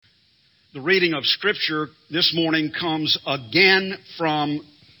The reading of Scripture this morning comes again from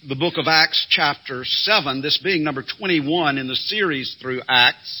the book of Acts chapter 7, this being number 21 in the series through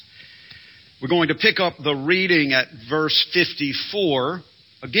Acts. We're going to pick up the reading at verse 54.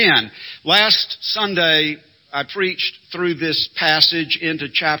 Again, last Sunday I preached through this passage into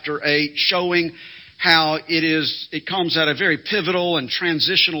chapter 8, showing how it comes at a very pivotal and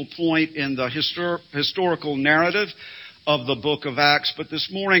transitional point in the historical narrative of the book of Acts. But this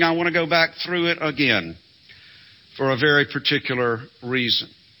morning I want to go back through it again for a very particular reason.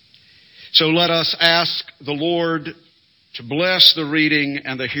 So let us ask the Lord to bless the reading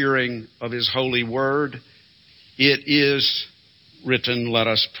and the hearing of His holy word. It is written. Let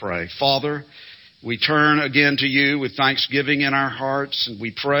us pray. Father, we turn again to You with thanksgiving in our hearts, and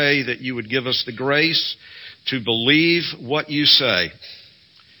we pray that You would give us the grace to believe what You say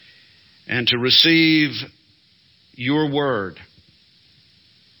and to receive Your word,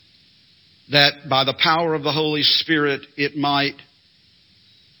 that by the power of the Holy Spirit it might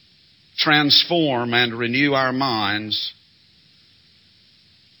transform and renew our minds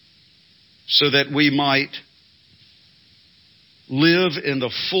so that we might live in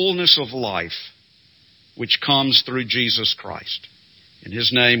the fullness of life which comes through Jesus Christ. In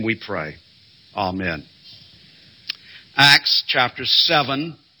His name we pray. Amen. Acts chapter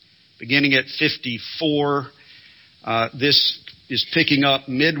 7, beginning at 54. This is picking up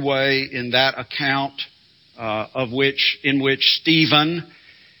midway in that account in which Stephen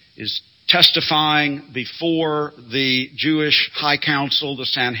is testifying before the Jewish high council, the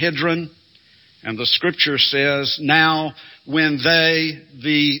Sanhedrin. And the Scripture says, "Now when they,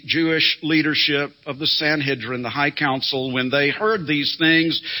 the Jewish leadership of the Sanhedrin, the high council, when they heard these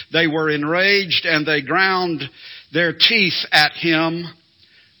things, they were enraged and they ground their teeth at him.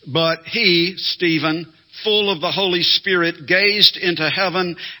 But he, Stephen, full of the Holy Spirit, gazed into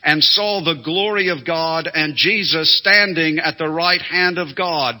heaven and saw the glory of God and Jesus standing at the right hand of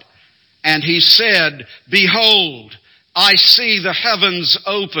God. And he said, 'Behold, I see the heavens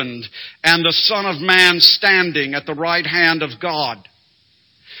opened and the Son of Man standing at the right hand of God.'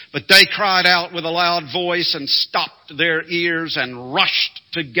 But they cried out with a loud voice and stopped their ears and rushed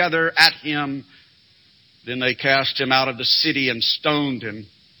together at him. Then they cast him out of the city and stoned him.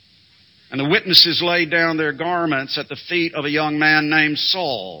 And the witnesses laid down their garments at the feet of a young man named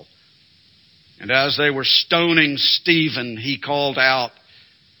Saul. And as they were stoning Stephen, he called out,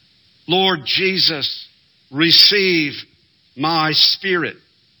 'Lord Jesus, receive my spirit.'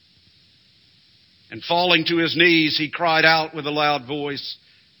 And falling to his knees, he cried out with a loud voice,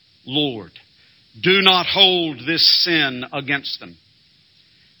 'Lord, do not hold this sin against them.'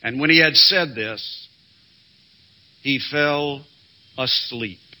 And when he had said this, he fell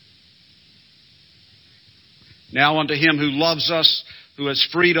asleep. Now unto Him who loves us, who has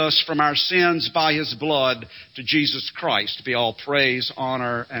freed us from our sins by His blood, to Jesus Christ be all praise,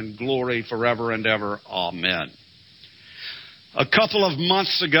 honor, and glory forever and ever. Amen." A couple of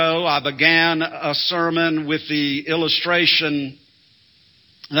months ago, I began a sermon with the illustration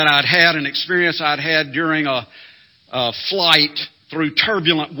that I'd had, an experience I'd had during a flight through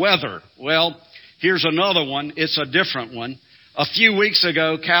turbulent weather. Well, here's another one. It's a different one. A few weeks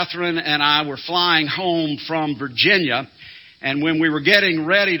ago, Catherine and I were flying home from Virginia, and when we were getting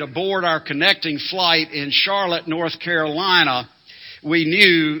ready to board our connecting flight in Charlotte, North Carolina, we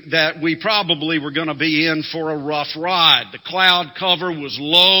knew that we probably were going to be in for a rough ride. The cloud cover was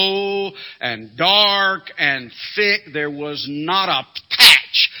low and dark and thick. There was not a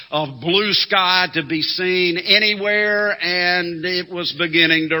patch of blue sky to be seen anywhere, and it was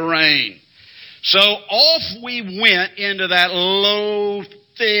beginning to rain. So off we went into that low,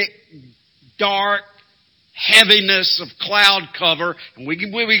 thick, dark heaviness of cloud cover. And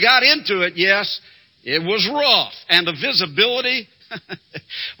when we got into it, yes, it was rough. And the visibility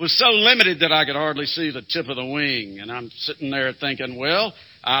was so limited that I could hardly see the tip of the wing. And I'm sitting there thinking, well,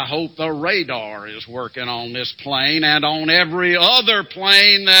 I hope the radar is working on this plane and on every other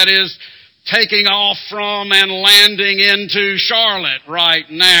plane that is taking off from and landing into Charlotte right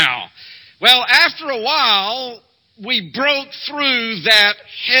now. Well, after a while, we broke through that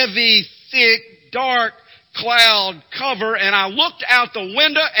heavy, thick, dark cloud cover, and I looked out the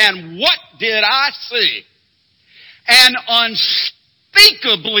window, and what did I see? An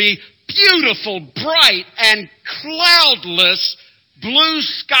unspeakably beautiful, bright, and cloudless blue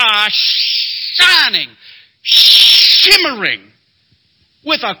sky shining, shimmering,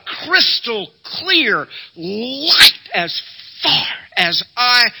 with a crystal clear light as far as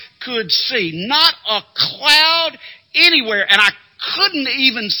I could see. Not a cloud anywhere, and I couldn't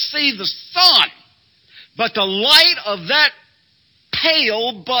even see the sun. But the light of that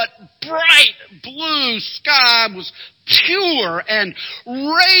pale but bright blue sky was pure and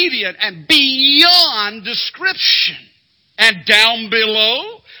radiant and beyond description. And down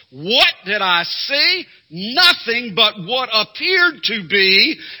below, what did I see? Nothing but what appeared to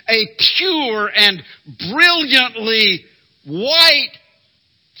be a pure and brilliantly white,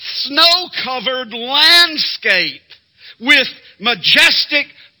 snow-covered landscape with majestic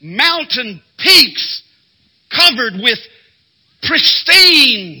mountain peaks covered with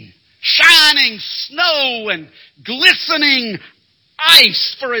pristine, shining snow and glistening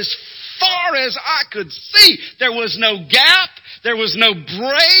ice for as far as I could see. There was no gap. There was no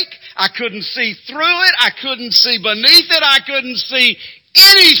break. I couldn't see through it. I couldn't see beneath it. I couldn't see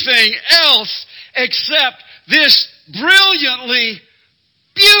anything else except this brilliantly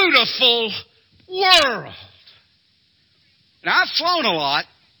beautiful world. Now, I've flown a lot,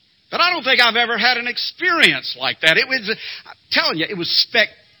 but I don't think I've ever had an experience like that. I'm telling you, it was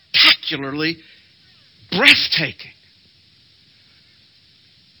spectacularly breathtaking.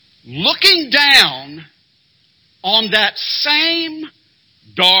 Looking down on that same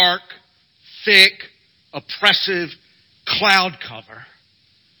dark, thick, oppressive cloud cover,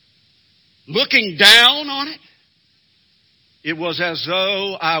 looking down on it, it was as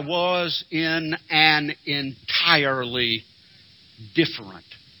though I was in an entirely different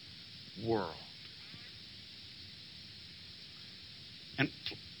world. And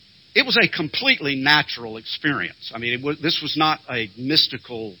it was a completely natural experience. I mean, this was not a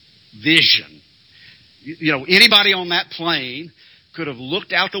mystical vision. You know, anybody on that plane could have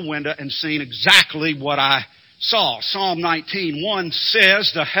looked out the window and seen exactly what I saw. Psalm 19:1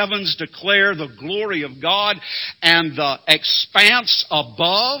 says, "The heavens declare the glory of God, and the expanse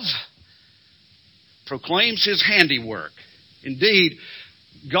above proclaims His handiwork." Indeed,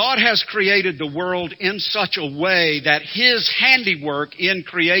 God has created the world in such a way that His handiwork in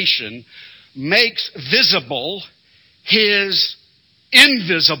creation makes visible His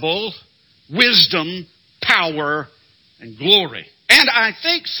invisible wisdom, power, and glory. And I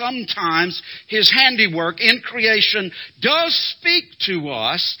think sometimes His handiwork in creation does speak to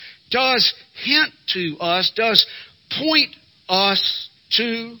us, does hint to us, does point us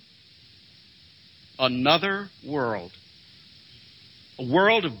to another world. A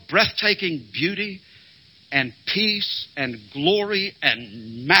world of breathtaking beauty and peace and glory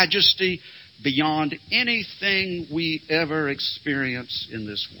and majesty beyond anything we ever experience in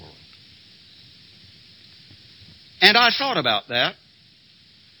this world. And I thought about that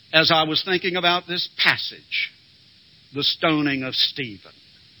as I was thinking about this passage, the stoning of Stephen.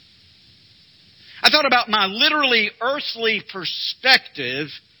 I thought about my literally earthly perspective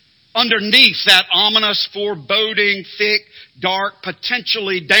underneath that ominous, foreboding, thick, dark,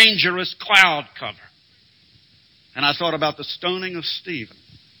 potentially dangerous cloud cover. And I thought about the stoning of Stephen.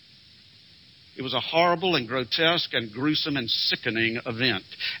 It was a horrible and grotesque and gruesome and sickening event.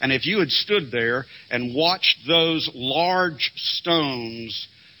 And if you had stood there and watched those large stones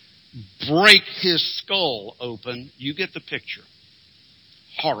break his skull open, you get the picture.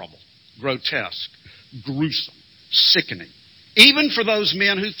 Horrible, grotesque, gruesome, sickening. Even for those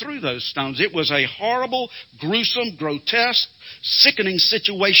men who threw those stones, it was a horrible, gruesome, grotesque, sickening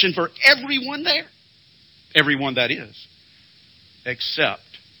situation for everyone there. Everyone, that is, except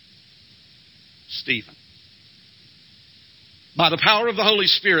Stephen. By the power of the Holy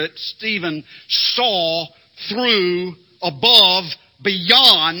Spirit, Stephen saw through, above,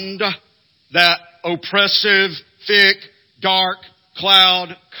 beyond that oppressive, thick, dark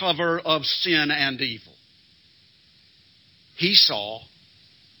cloud cover of sin and evil. He saw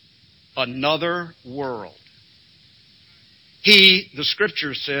another world. He, the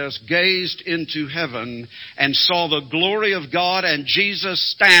Scripture says, gazed into heaven and saw the glory of God and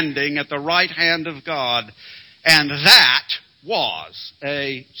Jesus standing at the right hand of God. And that was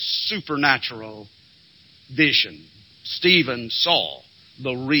a supernatural vision. Stephen saw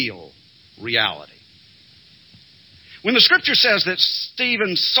the real reality. When the Scripture says that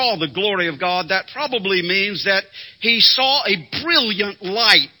Stephen saw the glory of God, that probably means that he saw a brilliant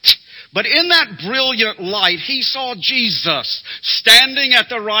light. But in that brilliant light, he saw Jesus standing at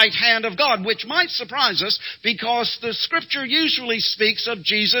the right hand of God, which might surprise us because the Scripture usually speaks of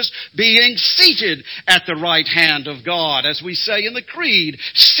Jesus being seated at the right hand of God, as we say in the Creed,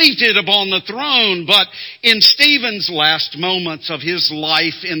 seated upon the throne. But in Stephen's last moments of his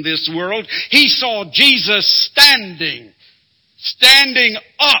life in this world, he saw Jesus standing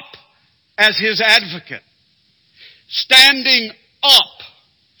up as his advocate, standing up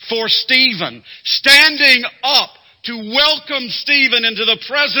for Stephen, standing up to welcome Stephen into the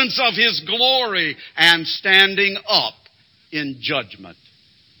presence of his glory, and standing up in judgment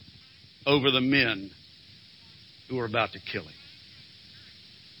over the men who are about to kill him.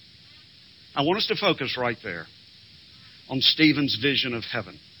 I want us to focus right there on Stephen's vision of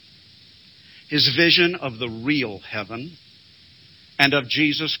heaven. His vision of the real heaven and of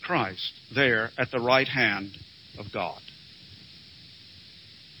Jesus Christ there at the right hand of God.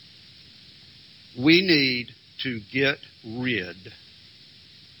 We need to get rid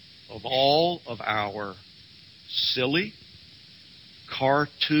of all of our silly,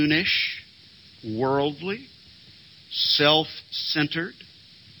 cartoonish, worldly, self-centered,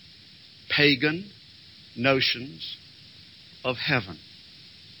 pagan notions of heaven.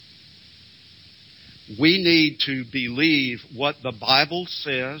 We need to believe what the Bible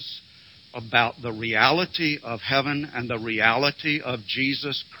says about the reality of heaven and the reality of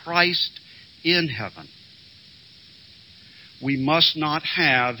Jesus Christ in heaven. We must not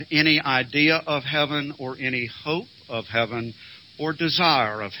have any idea of heaven or any hope of heaven or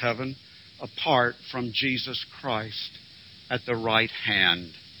desire of heaven apart from Jesus Christ at the right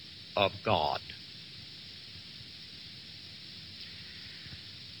hand of God.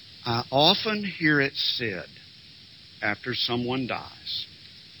 I often hear it said after someone dies,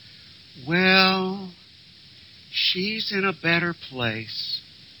 well, she's in a better place.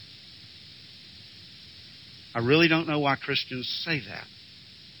 I really don't know why Christians say that.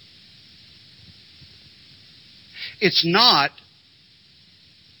 It's not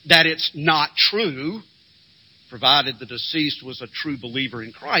that it's not true, provided the deceased was a true believer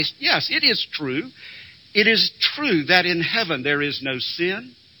in Christ. Yes, it is true. It is true that in heaven there is no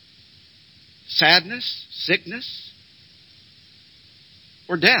sin, sadness, sickness,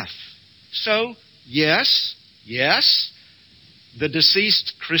 or death. So, yes, the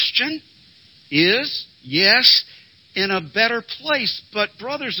deceased Christian is, yes, in a better place. But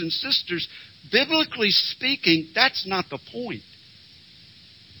brothers and sisters, biblically speaking, that's not the point.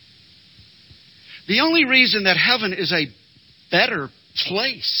 The only reason that heaven is a better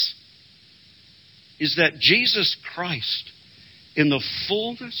place is that Jesus Christ, in the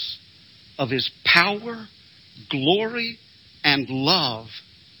fullness of His power, glory, and love,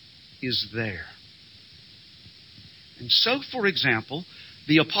 is there. And so, for example,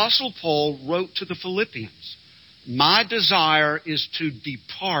 the Apostle Paul wrote to the Philippians, my desire is to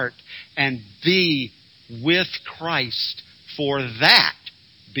depart and be with Christ, for that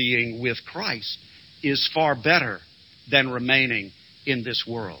being with Christ is far better than remaining in this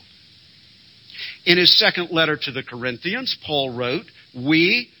world. In his second letter to the Corinthians, Paul wrote,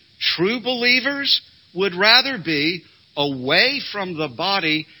 we, true believers, would rather be away from the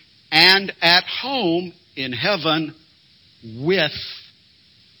body and at home in heaven with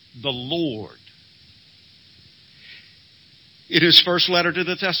the Lord. In his first letter to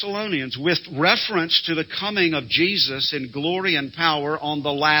the Thessalonians, with reference to the coming of Jesus in glory and power on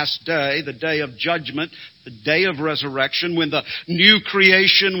the last day, the day of judgment, the day of resurrection, when the new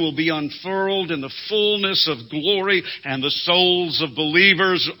creation will be unfurled in the fullness of glory and the souls of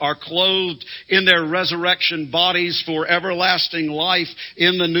believers are clothed in their resurrection bodies for everlasting life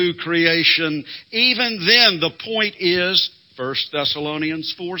in the new creation. Even then, the point is, 1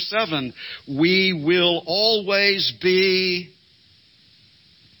 Thessalonians 4:7, we will always be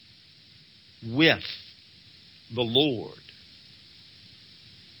with the Lord.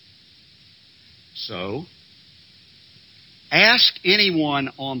 So, ask anyone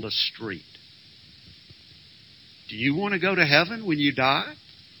on the street, do you want to go to heaven when you die?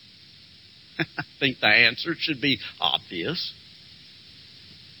 I think the answer should be obvious.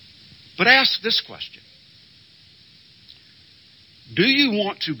 But ask this question. Do you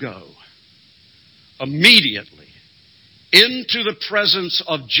want to go immediately into the presence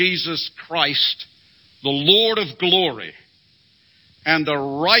of Jesus Christ, the Lord of glory, and the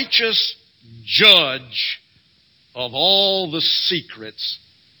righteous judge of all the secrets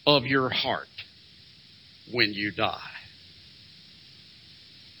of your heart when you die?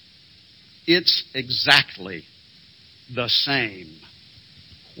 It's exactly the same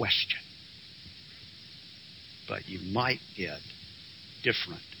question, but you might get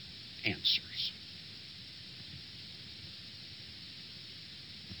different answers.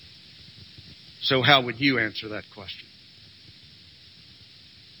 So how would you answer that question?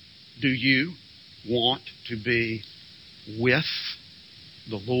 Do you want to be with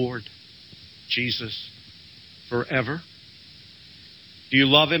the Lord Jesus forever? Do you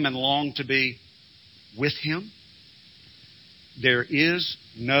love Him and long to be with Him? There is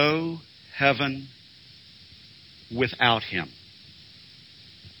no heaven without Him.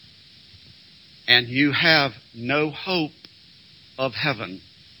 And you have no hope of heaven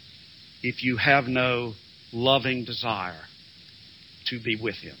if you have no loving desire to be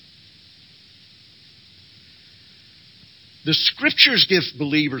with Him. The Scriptures give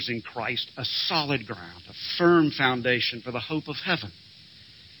believers in Christ a solid ground, a firm foundation for the hope of heaven.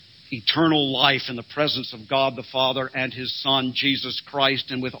 Eternal life in the presence of God the Father and His Son, Jesus Christ,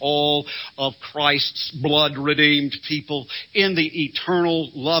 and with all of Christ's blood-redeemed people in the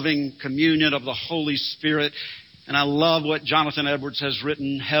eternal loving communion of the Holy Spirit. And I love what Jonathan Edwards has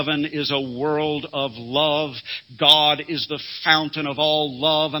written. Heaven is a world of love. God is the fountain of all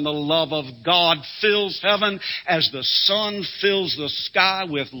love, and the love of God fills heaven as the sun fills the sky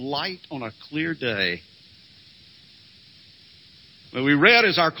with light on a clear day. What we read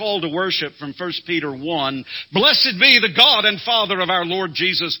is our call to worship from 1 Peter 1. Blessed be the God and Father of our Lord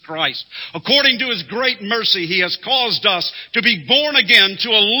Jesus Christ. According to His great mercy, He has caused us to be born again to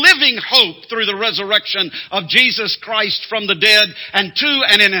a living hope through the resurrection of Jesus Christ from the dead, and to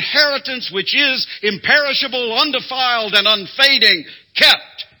an inheritance which is imperishable, undefiled, and unfading,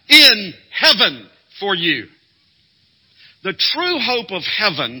 kept in heaven for you. The true hope of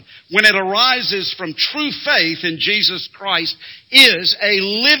heaven, when it arises from true faith in Jesus Christ, is a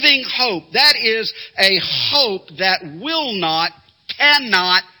living hope. That is a hope that will not,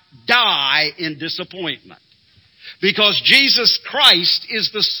 cannot die in disappointment. Because Jesus Christ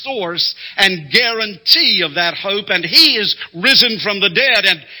is the source and guarantee of that hope, and He is risen from the dead,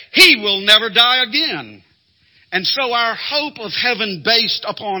 and He will never die again. And so our hope of heaven based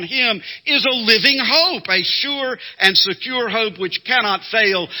upon Him is a living hope, a sure and secure hope which cannot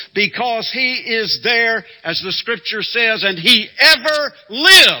fail, because He is there, as the Scripture says, and He ever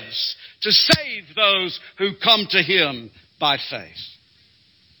lives to save those who come to Him by faith.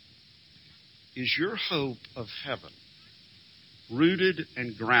 Is your hope of heaven rooted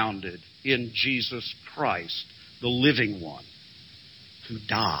and grounded in Jesus Christ, the living one, who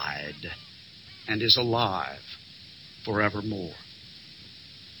died and is alive forevermore?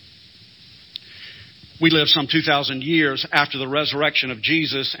 We live some 2,000 years after the resurrection of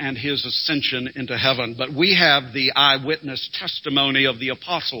Jesus and His ascension into heaven, but we have the eyewitness testimony of the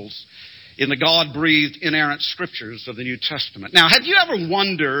apostles in the God-breathed, inerrant Scriptures of the New Testament. Now, have you ever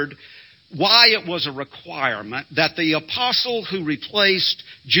wondered why it was a requirement that the apostle who replaced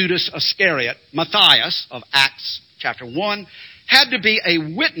Judas Iscariot, Matthias of Acts chapter 1, had to be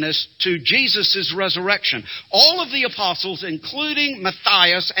a witness to Jesus' resurrection? All of the apostles, including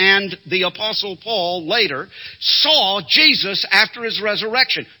Matthias and the apostle Paul later, saw Jesus after His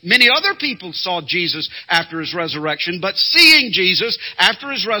resurrection. Many other people saw Jesus after His resurrection, but seeing Jesus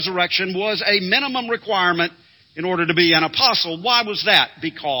after His resurrection was a minimum requirement in order to be an apostle. Why was that?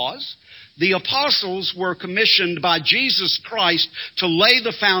 Because the apostles were commissioned by Jesus Christ to lay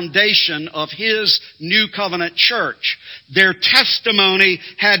the foundation of His new covenant church. Their testimony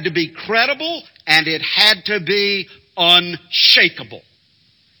had to be credible, and it had to be unshakable.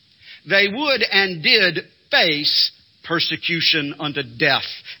 They would and did face persecution unto death,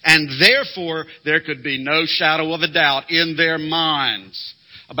 and therefore there could be no shadow of a doubt in their minds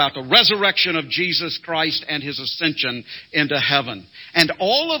about the resurrection of Jesus Christ and His ascension into heaven. And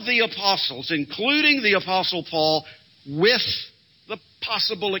all of the apostles, including the apostle Paul, with the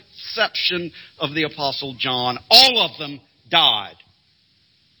possible exception of the apostle John, all of them died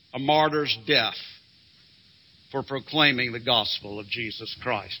a martyr's death for proclaiming the gospel of Jesus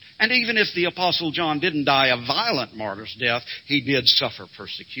Christ. And even if the apostle John didn't die a violent martyr's death, he did suffer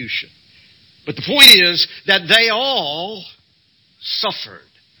persecution. But the point is that they all suffered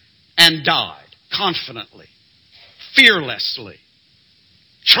and died confidently, fearlessly,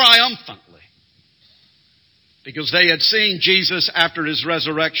 triumphantly, because they had seen Jesus after His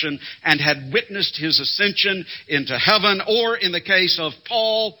resurrection and had witnessed His ascension into heaven, or in the case of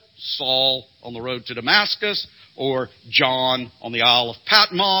Paul, Saul on the road to Damascus, or John on the Isle of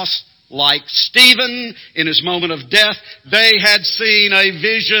Patmos, like Stephen in his moment of death, they had seen a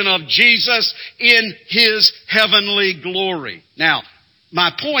vision of Jesus in His heavenly glory. Now, my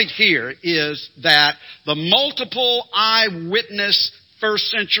point here is that the multiple eyewitness first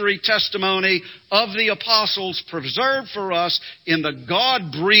century testimony of the apostles preserved for us in the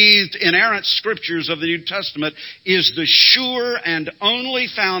God-breathed, inerrant Scriptures of the New Testament is the sure and only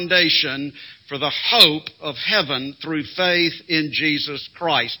foundation for the hope of heaven through faith in Jesus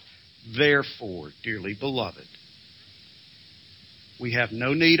Christ. Therefore, dearly beloved, we have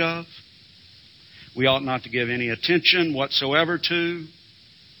no need of, we ought not to give any attention whatsoever to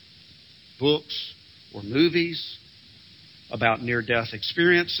books or movies about near-death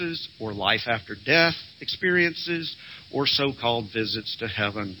experiences or life-after-death experiences or so-called visits to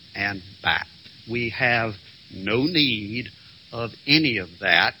heaven and back. We have no need of any of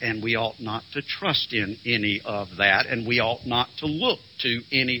that, and we ought not to trust in any of that, and we ought not to look to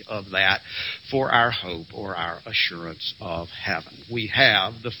any of that for our hope or our assurance of heaven. We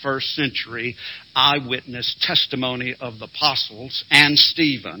have the first century eyewitness testimony of the apostles and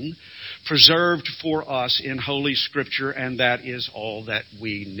Stephen preserved for us in Holy Scripture, and that is all that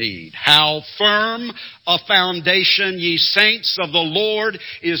we need. How firm a foundation, ye saints of the Lord,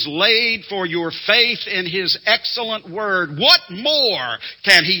 is laid for your faith in His excellent word. What more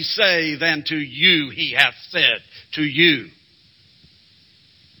can He say than to you He hath said, to you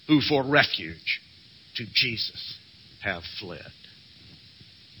who for refuge to Jesus have fled?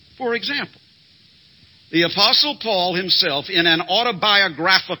 For example, the Apostle Paul himself, in an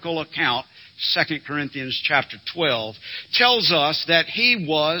autobiographical account, 2 Corinthians chapter 12, tells us that he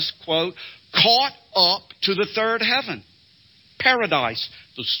was, quote, caught up to the third heaven, paradise,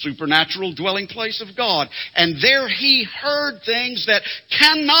 the supernatural dwelling place of God. And there he heard things that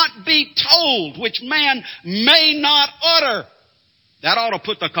cannot be told, which man may not utter. That ought to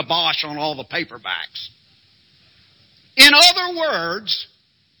put the kibosh on all the paperbacks. In other words,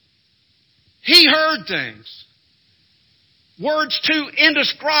 he heard things. Words too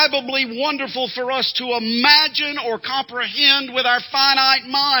indescribably wonderful for us to imagine or comprehend with our finite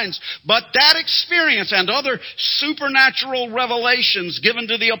minds. But that experience and other supernatural revelations given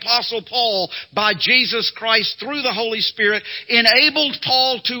to the Apostle Paul by Jesus Christ through the Holy Spirit enabled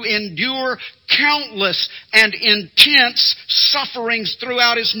Paul to endure countless and intense sufferings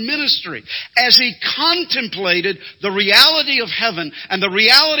throughout his ministry. As he contemplated the reality of heaven and the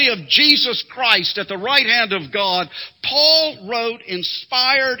reality of Jesus Christ at the right hand of God, Paul wrote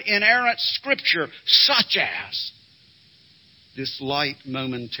inspired, inerrant Scripture such as this light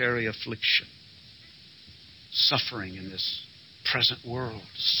momentary affliction, suffering in this present world,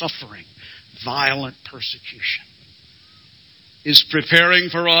 suffering, violent persecution, is preparing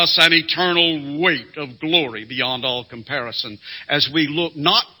for us an eternal weight of glory beyond all comparison as we look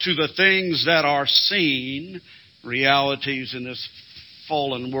not to the things that are seen, realities in this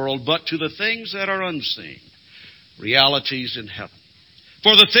fallen world, but to the things that are unseen, realities in heaven.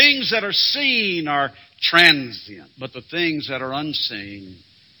 For the things that are seen are transient, but the things that are unseen,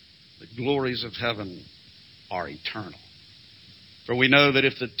 the glories of heaven, are eternal. For we know that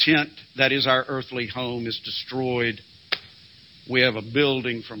if the tent that is our earthly home is destroyed, we have a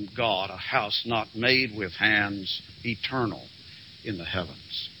building from God, a house not made with hands, eternal in the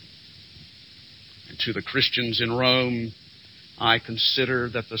heavens. And to the Christians in Rome, I consider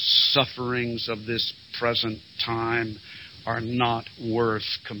that the sufferings of this present time are not worth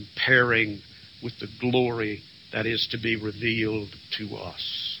comparing with the glory that is to be revealed to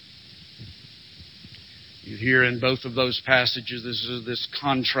us. You hear in both of those passages this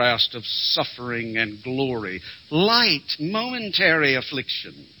contrast of suffering and glory. Light, momentary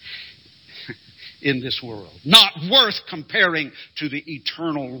affliction in this world. Not worth comparing to the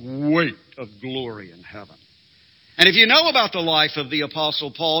eternal weight of glory in heaven. And if you know about the life of the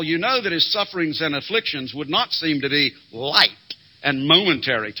Apostle Paul, you know that his sufferings and afflictions would not seem to be light and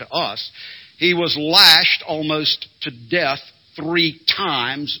momentary to us. He was lashed almost to death 3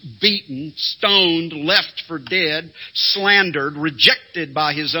 times, beaten, stoned, left for dead, slandered, rejected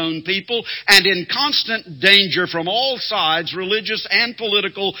by his own people, and in constant danger from all sides, religious and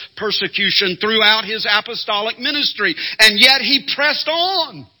political persecution throughout his apostolic ministry. And yet he pressed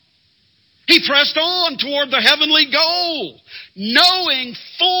on. He pressed on toward the heavenly goal, knowing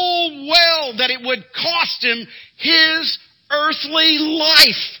full well that it would cost him his earthly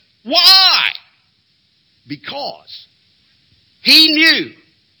life. Why? Because he knew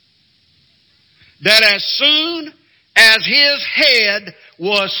that as soon as his head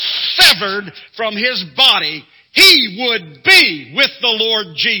was severed from his body, he would be with the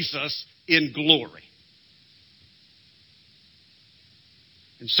Lord Jesus in glory.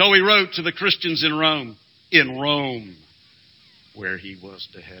 And so he wrote to the Christians in Rome, where he was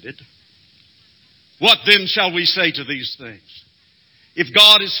beheaded. What then shall we say to these things? If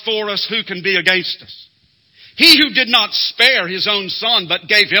God is for us, who can be against us? He who did not spare his own Son, but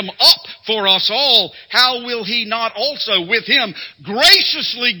gave him up for us all, how will he not also with him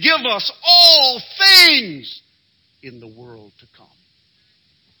graciously give us all things in the world to come?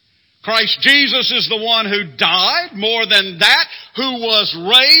 Christ Jesus is the one who died, more than that, who was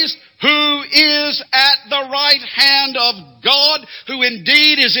raised, who is at the right hand of God, who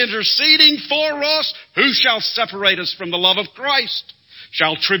indeed is interceding for us. Who shall separate us from the love of Christ?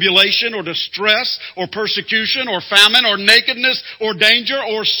 Shall tribulation or distress or persecution or famine or nakedness or danger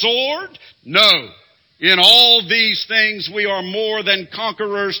or sword? No. In all these things we are more than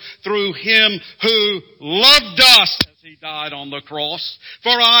conquerors through Him who loved us, as He He died on the cross. For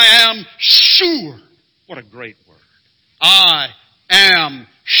I am sure. What a great word. I am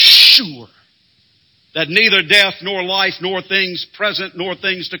sure that neither death nor life nor things present nor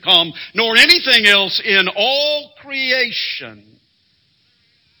things to come nor anything else in all creation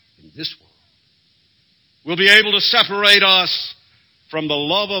in this world will be able to separate us from the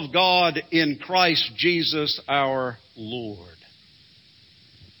love of God in Christ Jesus our Lord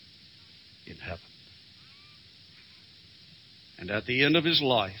in heaven. And at the end of his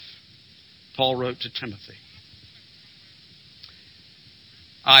life, Paul wrote to Timothy,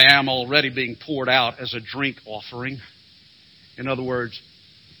 I am already being poured out as a drink offering. In other words,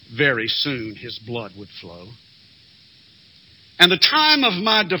 very soon his blood would flow. And the time of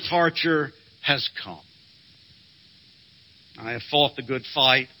my departure has come. I have fought the good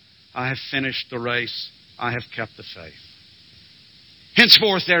fight. I have finished the race. I have kept the faith.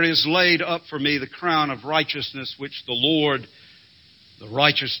 Henceforth there is laid up for me the crown of righteousness, which the Lord, the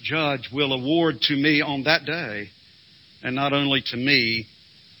righteous judge, will award to me on that day, and not only to me,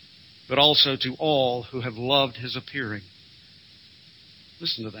 but also to all who have loved his appearing.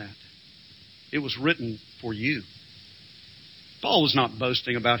 Listen to that. It was written for you. Paul was not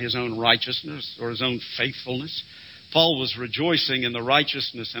boasting about his own righteousness or his own faithfulness. Paul was rejoicing in the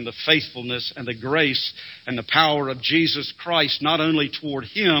righteousness and the faithfulness and the grace and the power of Jesus Christ, not only toward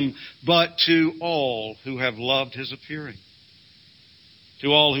him, but to all who have loved his appearing. To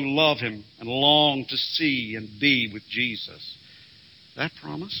all who love him and long to see and be with Jesus. That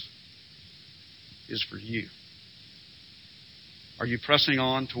promise is for you. Are you pressing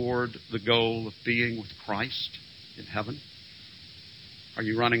on toward the goal of being with Christ in heaven? Are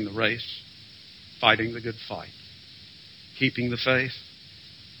you running the race, fighting the good fight, keeping the faith,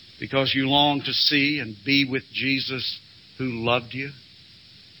 because you long to see and be with Jesus who loved you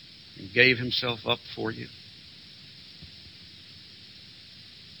and gave himself up for you?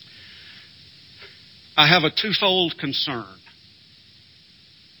 I have a twofold concern.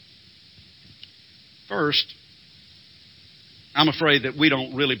 First, I'm afraid that we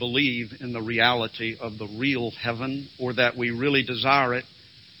don't really believe in the reality of the real heaven, or that we really desire it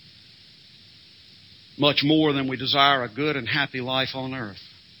much more than we desire a good and happy life on earth.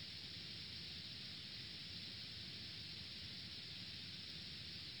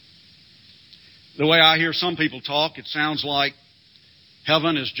 The way I hear some people talk, it sounds like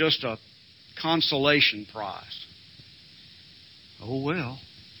heaven is just a consolation prize. Oh, well.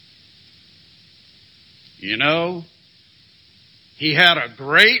 You know, he had a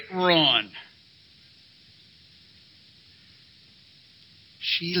great run.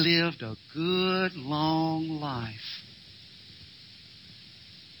 She lived a good, long life.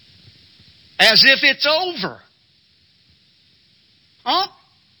 As if it's over. Huh?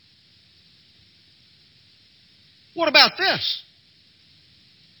 What about this?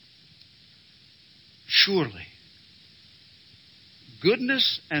 Surely,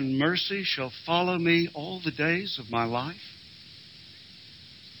 goodness and mercy shall follow me all the days of my life,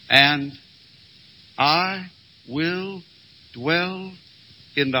 and I will dwell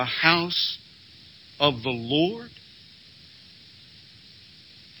in the house of the Lord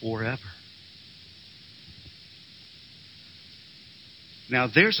forever. Now,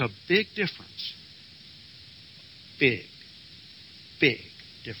 there's a big difference. Big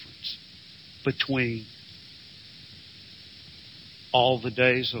difference between all the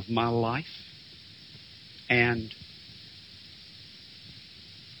days of my life and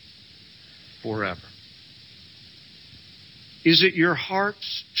forever. Is it your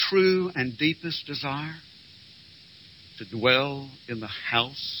heart's true and deepest desire to dwell in the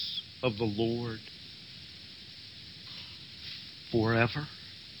house of the Lord forever?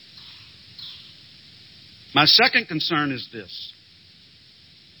 My second concern is this.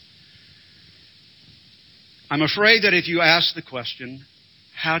 I'm afraid that if you ask the question,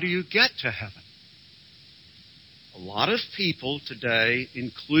 how do you get to heaven? A lot of people today,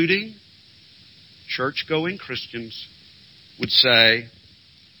 including church-going Christians, would say,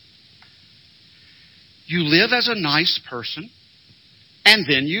 you live as a nice person, and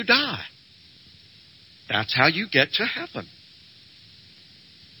then you die. That's how you get to heaven.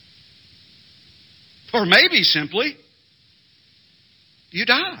 Or maybe simply, you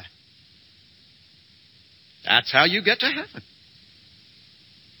die. That's how you get to heaven.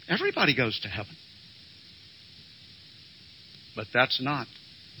 Everybody goes to heaven. But that's not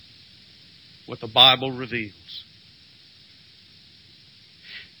what the Bible reveals.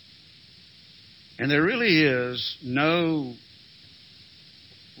 And there really is no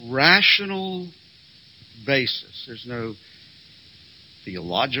rational basis. There's no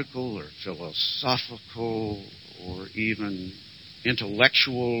theological or philosophical or even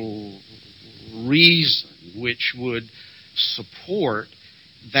intellectual reason which would support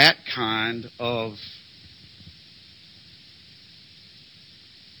that kind of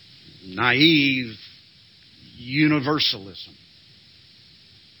naive universalism.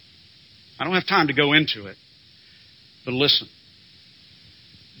 I don't have time to go into it, but listen.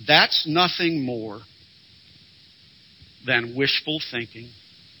 That's nothing more than wishful thinking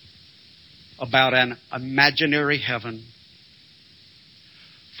about an imaginary heaven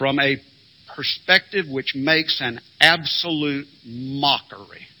from a perspective which makes an absolute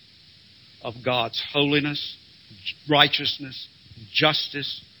mockery of God's holiness, righteousness,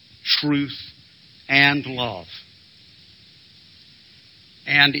 justice, truth, and love.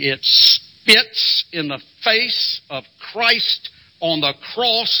 And it spits in the face of Christ on the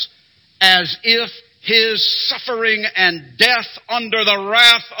cross as if His suffering and death under the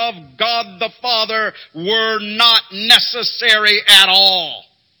wrath of God the Father were not necessary at all.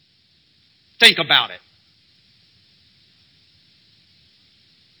 Think about it.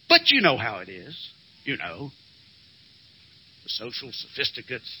 But you know how it is. You know. The social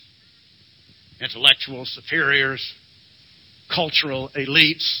sophisticates, intellectual superiors, cultural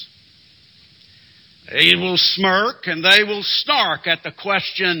elites. They will smirk and they will snark at the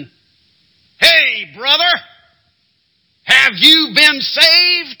question, "Hey, brother, have you been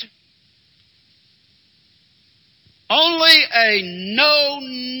saved?" Only a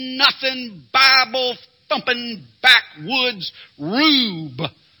know-nothing, Bible-thumping, backwoods rube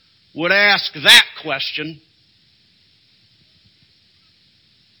would ask that question.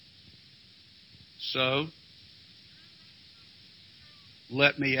 So,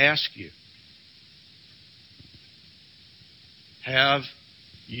 let me ask you, have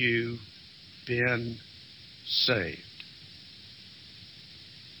you been saved?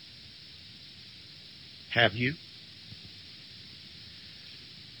 Have you?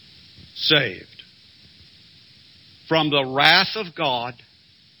 Saved from the wrath of God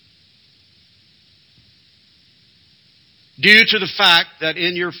due to the fact that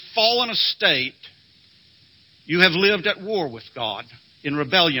in your fallen estate you have lived at war with God, in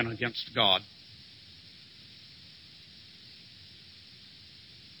rebellion against God,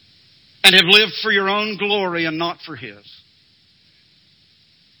 and have lived for your own glory and not for His,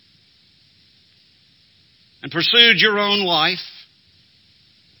 and pursued your own life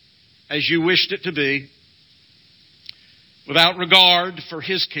as you wished it to be, without regard for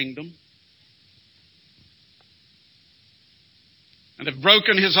His kingdom, and have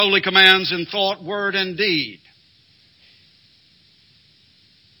broken His holy commands in thought, word, and deed,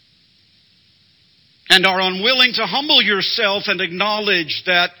 and are unwilling to humble yourself and acknowledge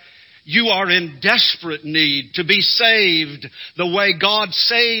that you are in desperate need to be saved the way God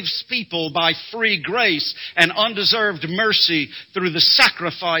saves people, by free grace and undeserved mercy through the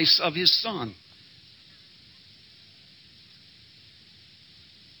sacrifice of His Son.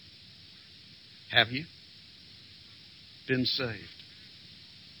 Have you been saved?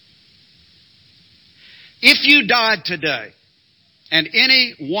 If you died today, and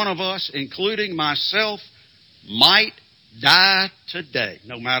any one of us, including myself, might die today,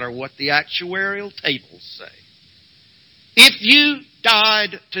 no matter what the actuarial tables say. If you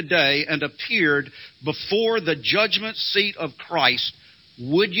died today and appeared before the judgment seat of Christ,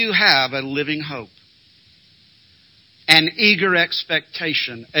 would you have a living hope, an eager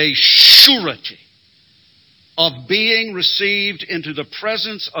expectation, a surety of being received into the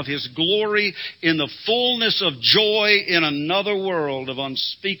presence of His glory in the fullness of joy in another world of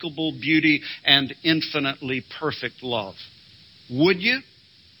unspeakable beauty and infinitely perfect love? Would you?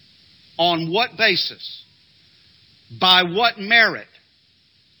 On what basis? By what merit?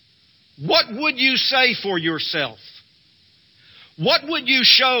 What would you say for yourself? What would you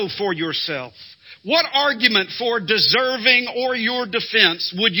show for yourself? What argument for deserving or your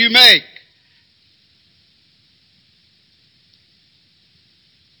defense would you make?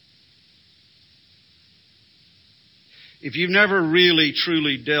 If you've never really,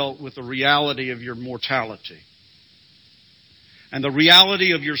 truly dealt with the reality of your mortality and the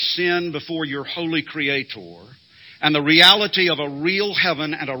reality of your sin before your holy Creator and the reality of a real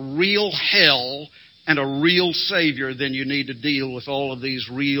heaven and a real hell and a real Savior, then you need to deal with all of these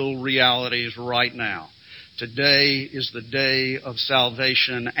real realities right now. Today is the day of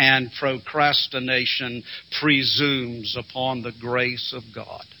salvation, and procrastination presumes upon the grace of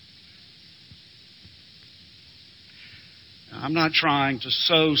God. I'm not trying to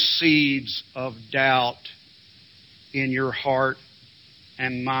sow seeds of doubt in your heart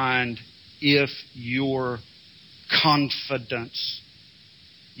and mind if your confidence,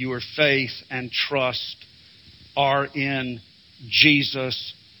 your faith and trust are in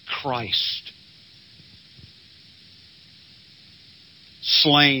Jesus Christ,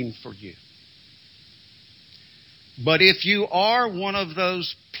 slain for you. But if you are one of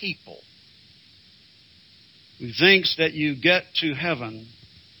those people who thinks that you get to heaven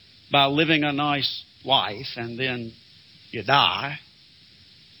by living a nice life and then you die,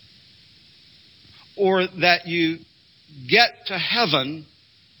 or that you get to heaven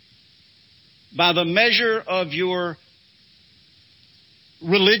by the measure of your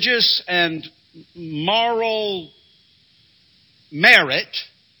religious and moral merit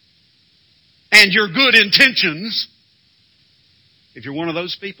and your good intentions, if you're one of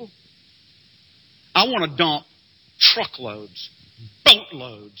those people, I want to dump truckloads,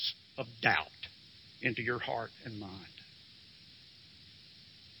 boatloads of doubt into your heart and mind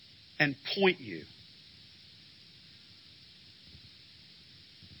and point you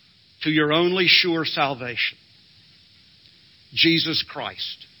to your only sure salvation, Jesus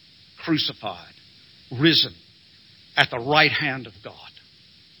Christ, crucified, risen at the right hand of God.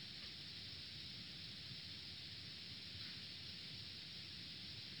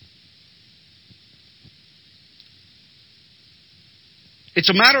 It's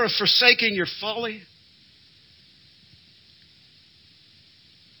a matter of forsaking your folly.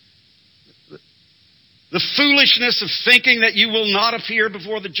 The foolishness of thinking that you will not appear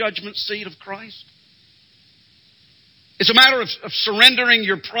before the judgment seat of Christ. It's a matter of surrendering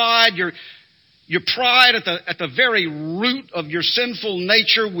your pride, your pride at the very root of your sinful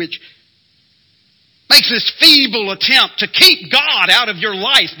nature, which makes this feeble attempt to keep God out of your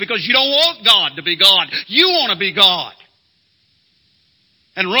life because you don't want God to be God. You want to be God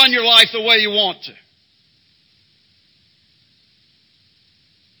and run your life the way you want to.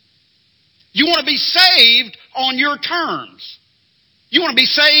 You want to be saved on your terms. You want to be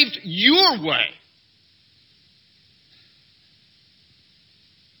saved your way.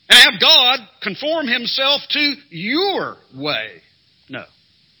 And have God conform Himself to your way. No.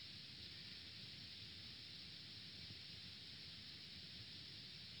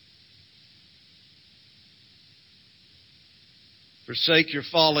 Forsake your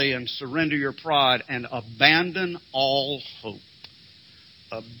folly and surrender your pride and abandon all hope.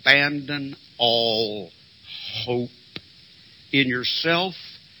 Abandon all hope in yourself,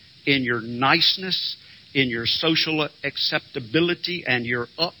 in your niceness, in your social acceptability, and your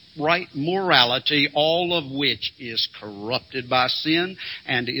upright morality, all of which is corrupted by sin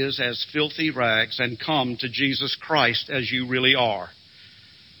and is as filthy rags, and come to Jesus Christ as you really are.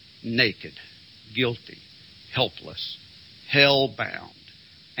 Naked, guilty, helpless, hell-bound,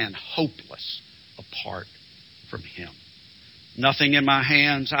 and hopeless apart from Him. Nothing in my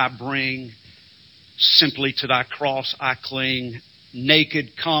hands I bring, simply to Thy cross I cling.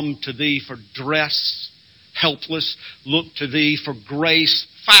 Naked come to Thee for dress, helpless look to Thee for grace.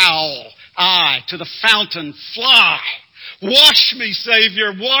 Foul, I to the fountain fly. Wash me,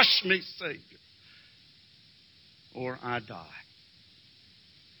 Savior, wash me, Savior, or I die.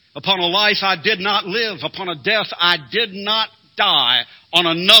 Upon a life I did not live, upon a death I did not die, on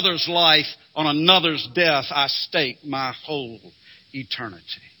another's life, on another's death I stake my whole eternity.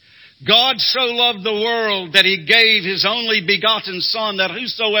 God so loved the world that He gave His only begotten Son, that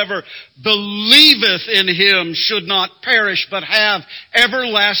whosoever believeth in Him should not perish but have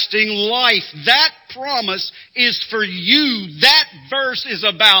everlasting life. That promise is for you. That verse is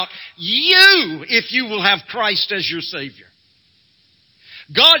about you if you will have Christ as your Savior.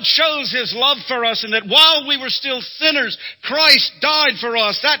 God shows His love for us, and that while we were still sinners, Christ died for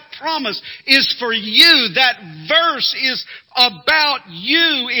us. That promise is for you. That verse is about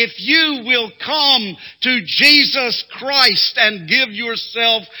you if you will come to Jesus Christ and give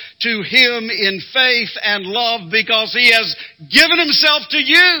yourself to Him in faith and love, because He has given Himself to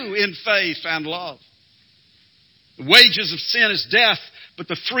you in faith and love. The wages of sin is death, but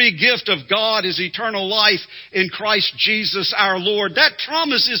the free gift of God is eternal life in Christ Jesus our Lord. That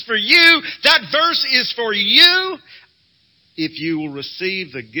promise is for you. That verse is for you if you will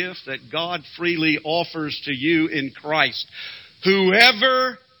receive the gift that God freely offers to you in Christ.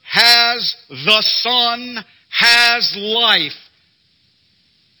 Whoever has the Son has life.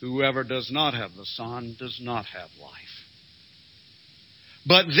 Whoever does not have the Son does not have life.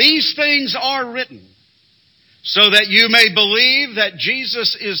 But these things are written so that you may believe that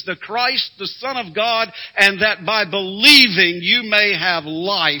Jesus is the Christ, the Son of God, and that by believing you may have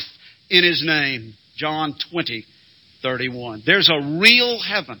life in His name. John 20:31. There's a real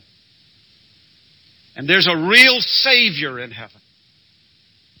heaven. And there's a real Savior in heaven.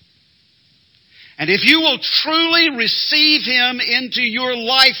 And if you will truly receive Him into your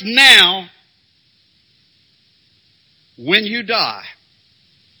life now, when you die,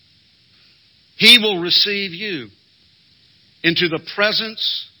 He will receive you into the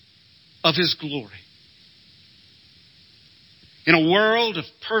presence of His glory. In a world of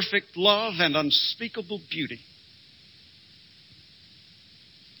perfect love and unspeakable beauty.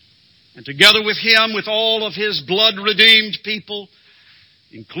 And together with Him, with all of His blood-redeemed people,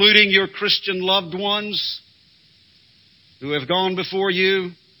 including your Christian loved ones who have gone before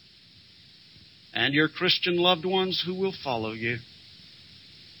you, and your Christian loved ones who will follow you,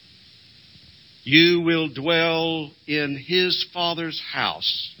 you will dwell in His Father's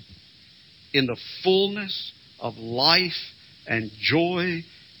house in the fullness of life and joy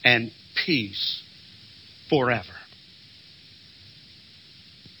and peace forever.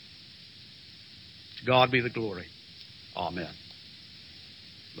 To God be the glory. Amen.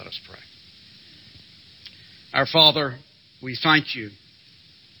 Let us pray. Our Father, we thank You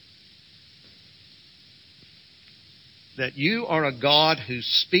that You are a God who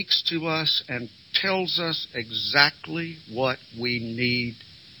speaks to us and tells us exactly what we need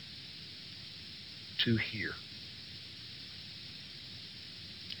to hear.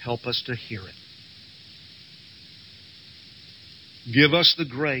 Help us to hear it. Give us the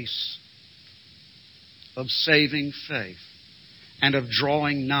grace of saving faith and of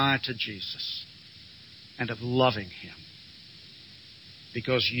drawing nigh to Jesus and of loving Him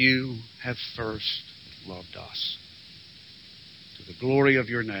because You have first loved us. To the glory of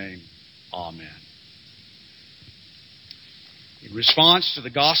Your name, amen. In response to the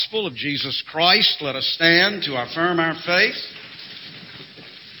gospel of Jesus Christ, let us stand to affirm our faith.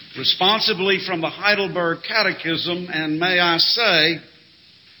 Responsibly from the Heidelberg Catechism, and may I say,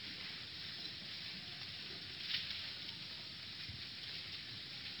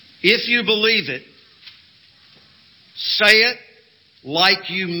 if you believe it, say it like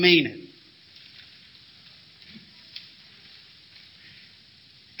you mean it.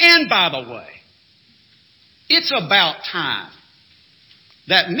 And by the way, it's about time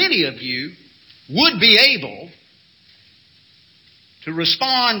that many of you would be able to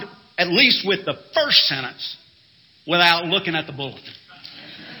respond at least with the first sentence without looking at the bulletin.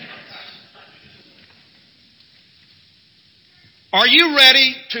 Are you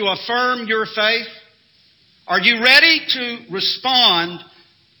ready to affirm your faith? Are you ready to respond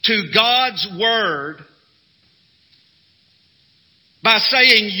to God's Word by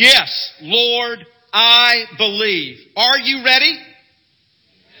saying, yes, Lord, I believe? Are you ready?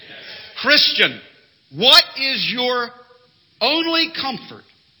 Yes. Christian, what is your only comfort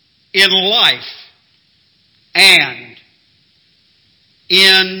in life and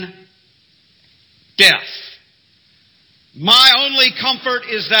in death? My only comfort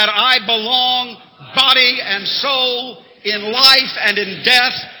is that I belong, body and soul, in life and in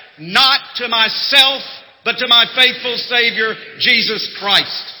death, not to myself, but to my faithful Savior, Jesus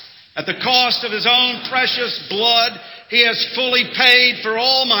Christ. At the cost of His own precious blood, He has fully paid for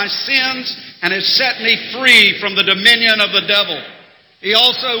all my sins and has set me free from the dominion of the devil. He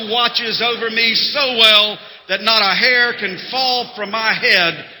also watches over me so well that not a hair can fall from my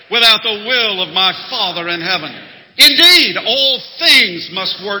head without the will of my Father in heaven. Indeed, all things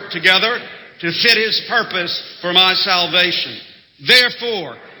must work together to fit His purpose for my salvation.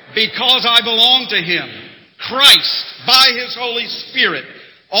 Therefore, because I belong to Him, Christ, by His Holy Spirit,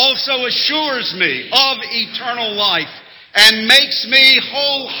 also assures me of eternal life and makes me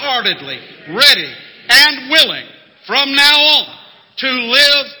wholeheartedly ready and willing from now on to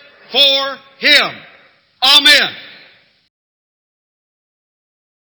live for Him. Amen.